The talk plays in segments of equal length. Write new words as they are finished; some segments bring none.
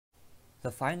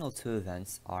The final two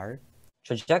events are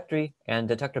trajectory and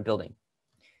detector building.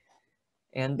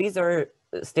 And these are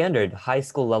standard high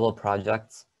school level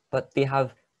projects, but they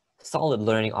have solid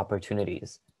learning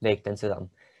opportunities baked into them.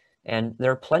 And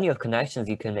there are plenty of connections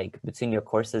you can make between your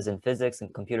courses in physics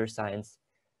and computer science,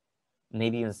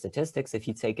 maybe even statistics if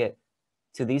you take it,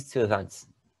 to these two events.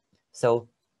 So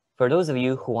for those of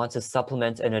you who want to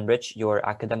supplement and enrich your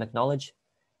academic knowledge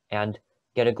and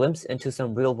get a glimpse into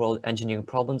some real-world engineering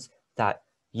problems that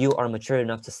you are mature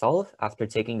enough to solve after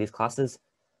taking these classes,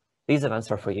 these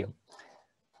events are for you.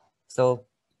 So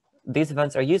these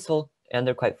events are useful and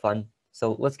they're quite fun.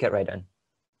 So let's get right in.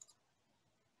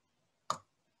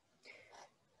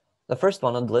 The first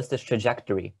one on the list is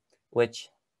trajectory, which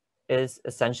is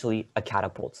essentially a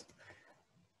catapult.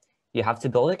 You have to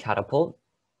build a catapult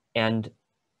and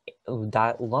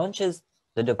that launches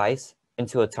the device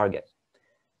into a target.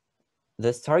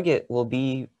 This target will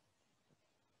be,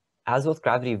 as with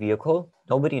gravity vehicle,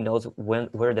 nobody knows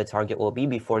where the target will be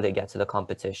before they get to the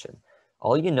competition.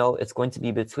 All you know, it's going to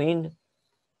be between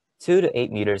 2 to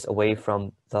 8 meters away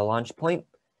from the launch point.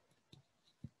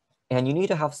 And you need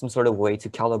to have some sort of way to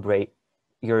calibrate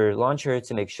your launcher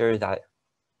to make sure that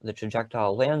the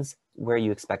projectile lands where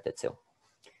you expect it to.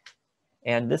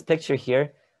 And this picture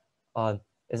here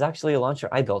is actually a launcher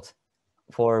I built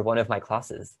for one of my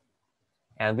classes.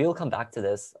 And we will come back to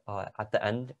this at the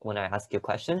end when I ask you a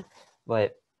question.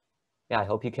 But yeah, I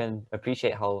hope you can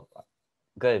appreciate how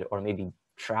good or maybe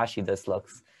trashy this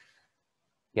looks.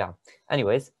 Yeah,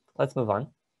 anyways, let's move on.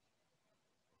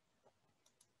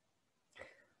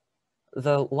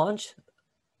 The launch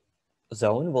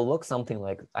zone will look something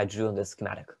like I drew in this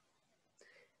schematic.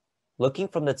 Looking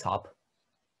from the top,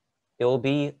 it will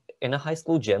be in a high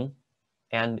school gym,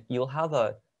 and you'll have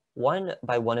a 1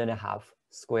 by 1.5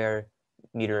 square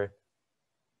meter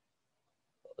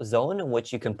zone in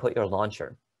which you can put your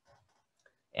launcher.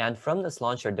 And from this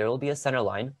launcher, there will be a center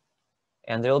line,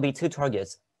 and there will be two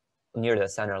targets near the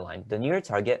center line. The near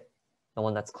target, the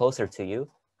one that's closer to you,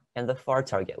 and the far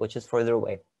target, which is further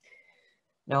away.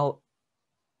 Now,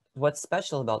 what's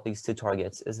special about these two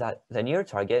targets is that the near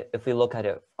target, if we look at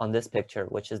it on this picture,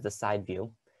 which is the side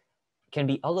view, can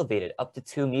be elevated up to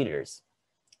 2 meters.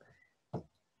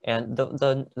 And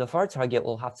the far target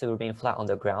will have to remain flat on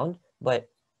the ground, but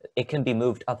it can be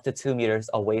moved up to 2 meters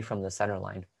away from the center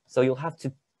line. So you'll have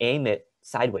to aim it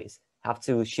sideways, have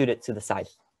to shoot it to the side.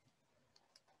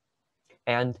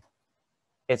 And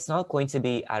it's not going to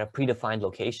be at a predefined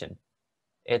location.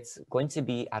 It's going to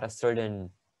be at a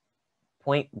certain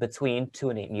point between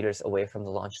 2 and 8 meters away from the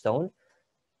launch zone.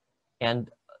 And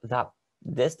that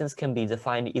distance can be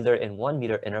defined either in 1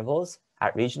 meter intervals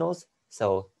at regionals.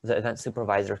 So the event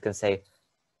supervisor can say,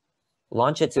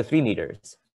 launch it to 3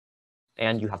 meters,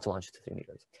 and you have to launch it to 3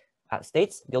 meters. At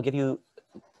states, they'll give you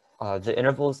the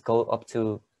intervals go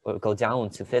down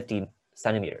to 50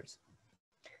 centimeters.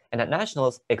 And at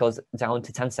nationals, it goes down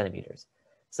to 10 centimeters.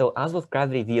 So as with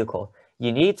gravity vehicle,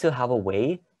 you need to have a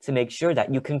way to make sure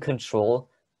that you can control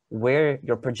where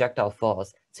your projectile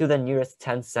falls to the nearest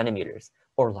 10 centimeters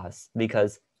or less.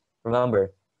 Because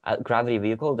remember, at gravity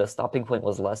vehicle, the stopping point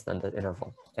was less than the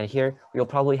interval. And here, you'll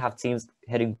probably have teams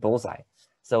hitting bullseye.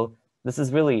 So this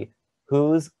is really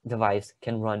whose device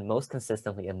can run most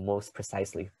consistently and most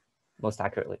precisely, most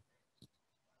accurately.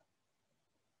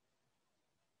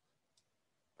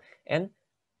 And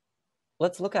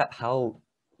let's look at how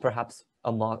perhaps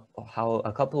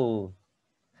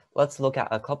let's look at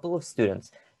a couple of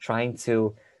students trying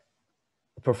to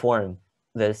perform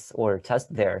this or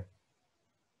test their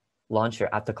launcher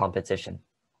at the competition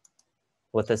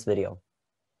with this video.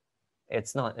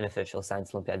 It's not an official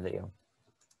Science Olympiad video.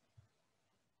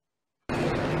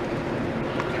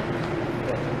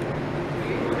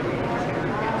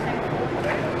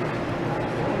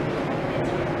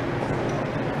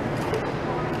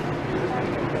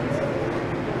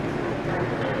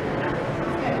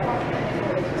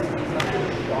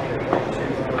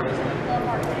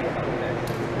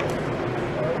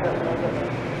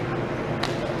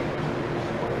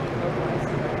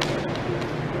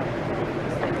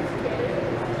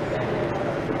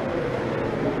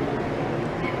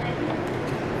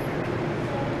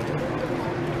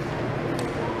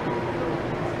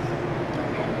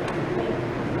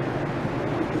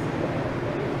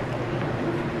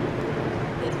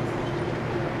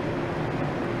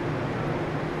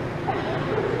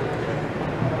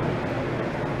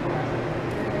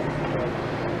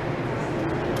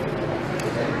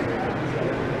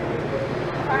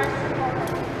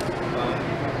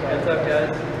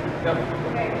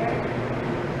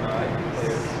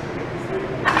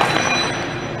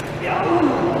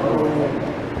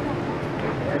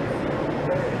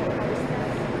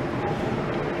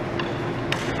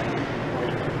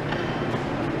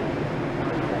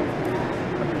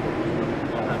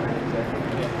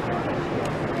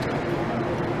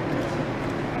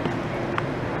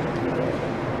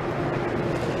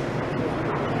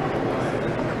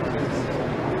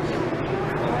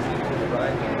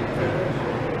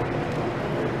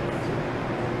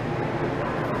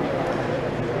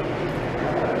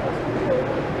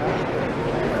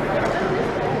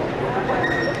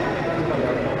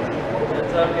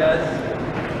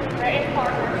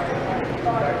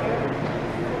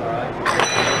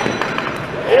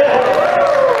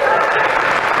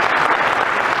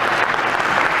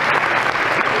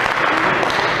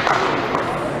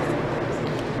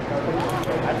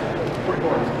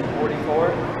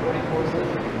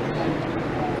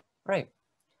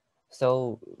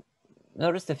 So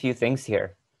notice a few things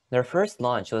here. Their first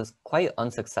launch was quite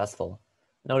unsuccessful.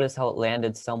 Notice how it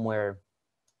landed somewhere.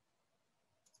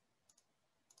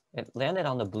 It landed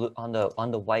on the blue, on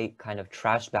the white kind of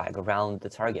trash bag around the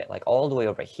target, like all the way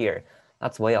over here.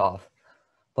 That's way off.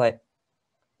 But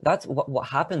that's what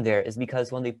happened there is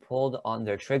because when they pulled on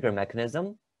their trigger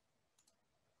mechanism,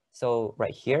 so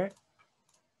right here,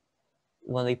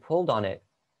 when they pulled on it,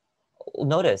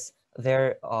 notice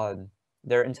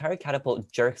their entire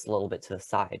catapult jerks a little bit to the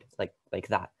side, like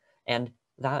that, and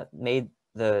that made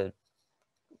the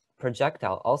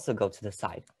projectile also go to the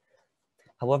side.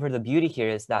 However, the beauty here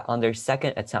is that on their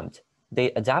second attempt, they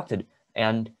adapted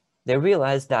and they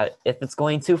realized that if it's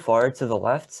going too far to the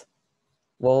left,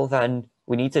 well, then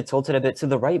we need to tilt it a bit to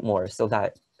the right more so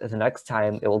that the next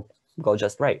time it will go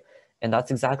just right. And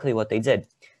that's exactly what they did.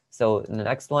 So in the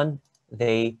next one,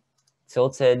 they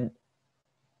tilted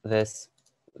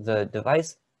the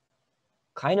device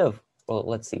kind of, well,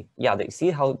 let's see. Yeah, they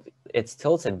see how it's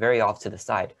tilted very off to the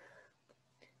side.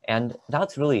 And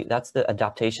that's the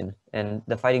adaptation and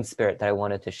the fighting spirit that I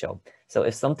wanted to show. So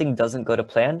if something doesn't go to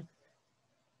plan,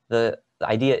 the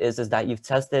idea is that you've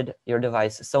tested your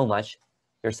device so much,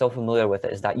 you're so familiar with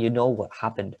it, is that you know what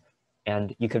happened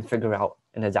and you can figure out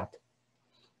and adapt.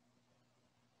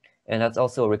 And that's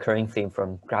also a recurring theme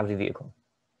from Gravity Vehicle.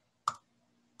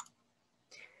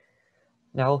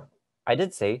 Now, I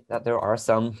did say that there are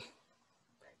some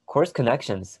coarse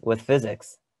connections with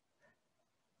physics.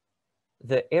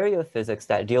 The area of physics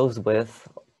that deals with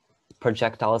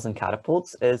projectiles and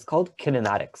catapults is called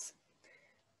kinematics.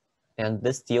 And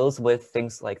this deals with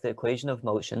things like the equation of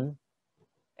motion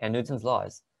and Newton's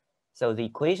laws. So the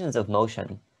equations of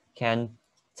motion can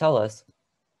tell us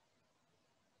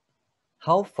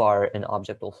how far an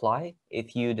object will fly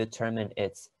if you determine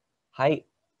its height,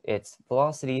 its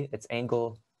velocity, its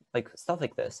angle, like stuff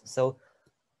like this. So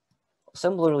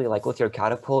similarly, like with your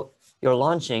catapult, you're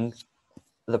launching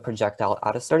the projectile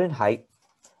at a certain height,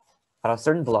 at a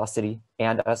certain velocity,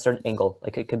 and at a certain angle.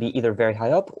 Like it could be either very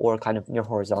high up or kind of near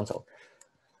horizontal.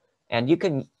 And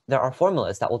there are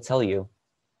formulas that will tell you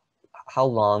how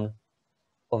long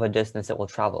of a distance it will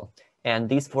travel. And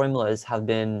these formulas have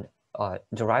been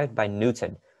derived by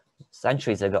Newton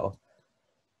centuries ago.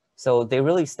 So they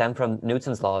really stem from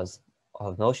Newton's laws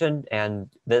of motion, and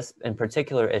this in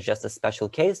particular is just a special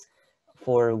case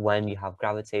for when you have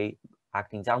gravity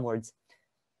acting downwards.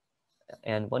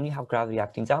 And when you have gravity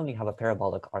acting down, you have a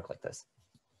parabolic arc like this.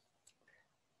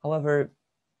 However,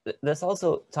 this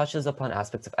also touches upon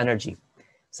aspects of energy.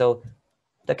 So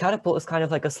the catapult is kind of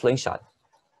like a slingshot.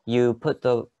 You put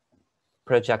the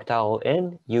projectile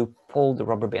in, you pull the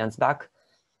rubber bands back,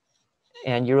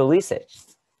 and you release it.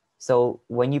 So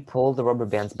when you pull the rubber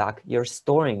bands back, you're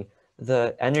storing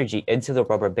the energy into the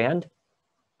rubber band,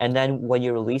 and then when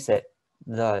you release it,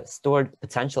 the stored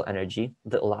potential energy,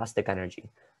 the elastic energy,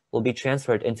 will be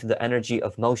transferred into the energy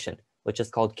of motion, which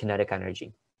is called kinetic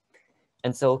energy.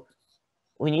 And so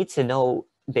we need to know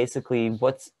basically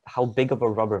how big of a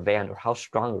rubber band or how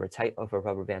strong or tight of a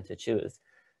rubber band to choose.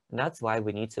 And that's why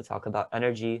we need to talk about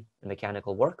energy and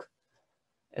mechanical work.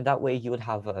 And that way you would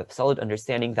have a solid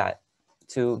understanding that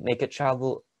to make it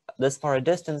travel this far a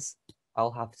distance,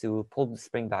 I'll have to pull the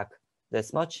spring back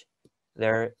this much,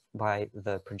 thereby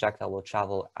the projectile will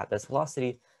travel at this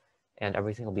velocity and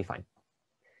everything will be fine.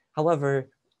 However,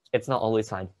 it's not always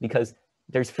fine because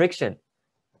there's friction.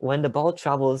 When the ball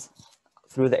travels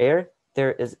through the air,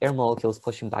 there is air molecules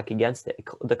pushing back against it.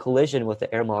 The collision with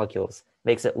the air molecules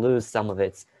makes it lose some of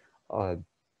its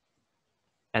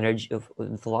energy,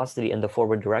 velocity in the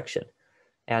forward direction.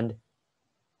 And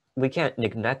we can't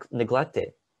neglect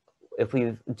it. If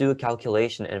we do a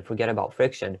calculation and forget about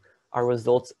friction, our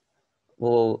results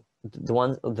will,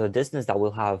 the distance that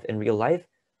we'll have in real life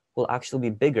will actually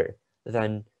be bigger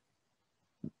than,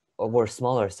 or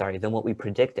smaller, sorry, than what we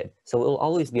predicted. So it will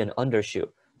always be an undershoot.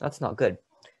 That's not good.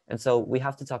 And so we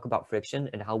have to talk about friction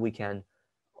and how we can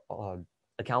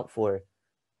account for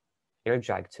air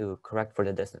drag to correct for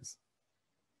the distance.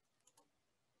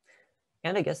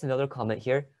 And I guess another comment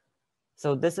here.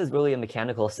 So this is really a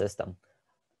mechanical system.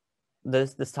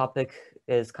 This topic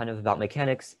is kind of about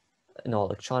mechanics, no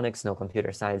electronics, no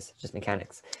computer science, just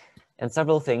mechanics. And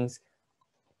several things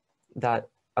that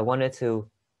I wanted to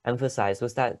emphasize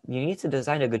was that you need to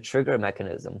design a good trigger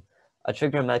mechanism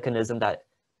that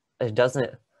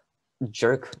doesn't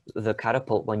jerk the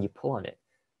catapult when you pull on it.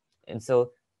 And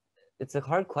so it's a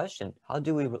hard question. How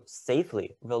do we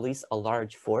safely release a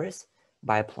large force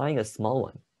by applying a small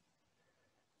one?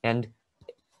 And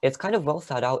it's kind of well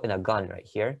thought out in a gun right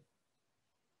here.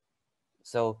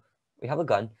 So we have a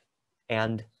gun,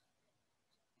 and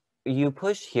you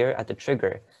push here at the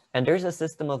trigger, and there's a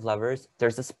system of levers.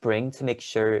 There's a spring to make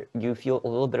sure you feel a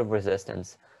little bit of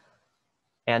resistance.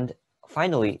 And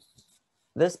finally,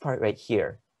 this part right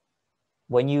here,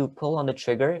 when you pull on the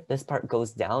trigger, this part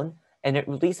goes down and it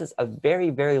releases a very,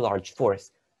 very large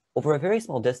force over a very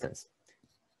small distance.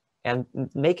 And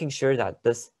making sure that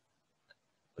this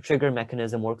trigger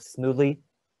mechanism works smoothly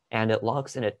and it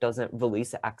locks and it doesn't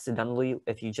release it accidentally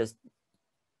if you just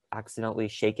accidentally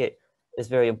shake it is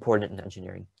very important in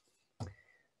engineering.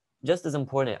 Just as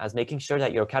important as making sure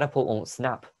that your catapult won't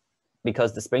snap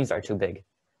because the springs are too big.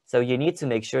 So you need to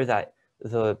make sure that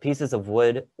the pieces of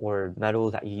wood or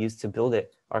metal that you use to build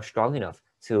it are strong enough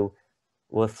to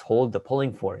withhold the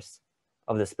pulling force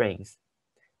of the springs.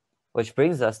 Which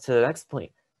brings us to the next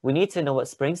point. We need to know what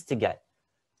springs to get.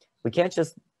 We can't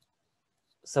just,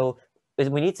 so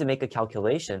we need to make a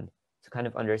calculation to kind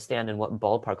of understand in what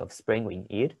ballpark of spring we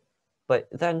need. But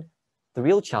then the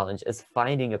real challenge is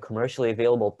finding a commercially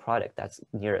available product that's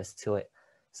nearest to it.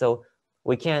 So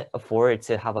we can't afford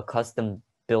to have a custom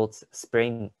built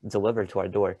spring delivered to our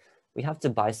door. We have to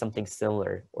buy something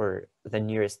similar or the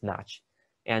nearest match.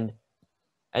 And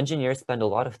engineers spend a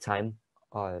lot of time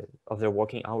of their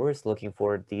working hours looking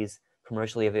for these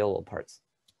commercially available parts.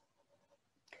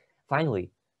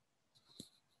 Finally,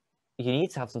 you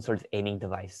need to have some sort of aiming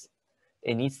device.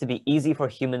 It needs to be easy for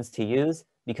humans to use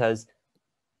because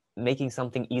making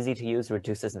something easy to use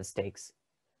reduces mistakes.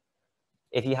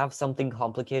 If you have something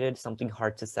complicated, something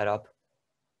hard to set up,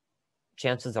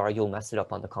 chances are you'll mess it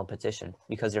up on the competition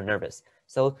because you're nervous.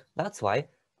 So that's why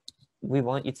we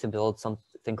want you to build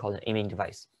something called an aiming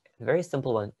device. A very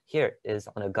simple one here is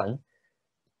on a gun.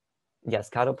 Yes,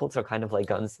 catapults are kind of like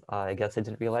guns. I guess I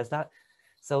didn't realize that.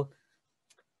 So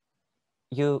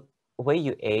the way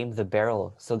you aim the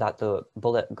barrel so that the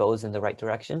bullet goes in the right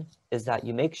direction is that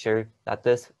you make sure that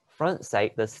this front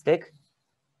sight, the stick,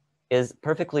 is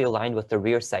perfectly aligned with the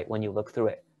rear sight when you look through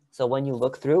it. So when you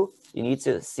look through, you need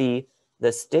to see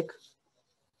the stick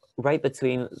right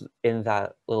between in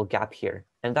that little gap here.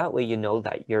 And that way you know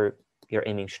that you're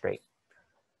aiming straight.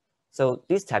 So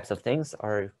these types of things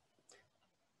are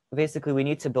basically, we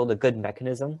need to build a good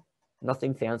mechanism,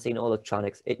 nothing fancy, no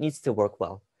electronics. It needs to work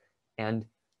well. And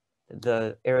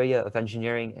the area of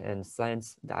engineering and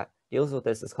science that deals with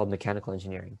this is called mechanical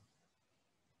engineering.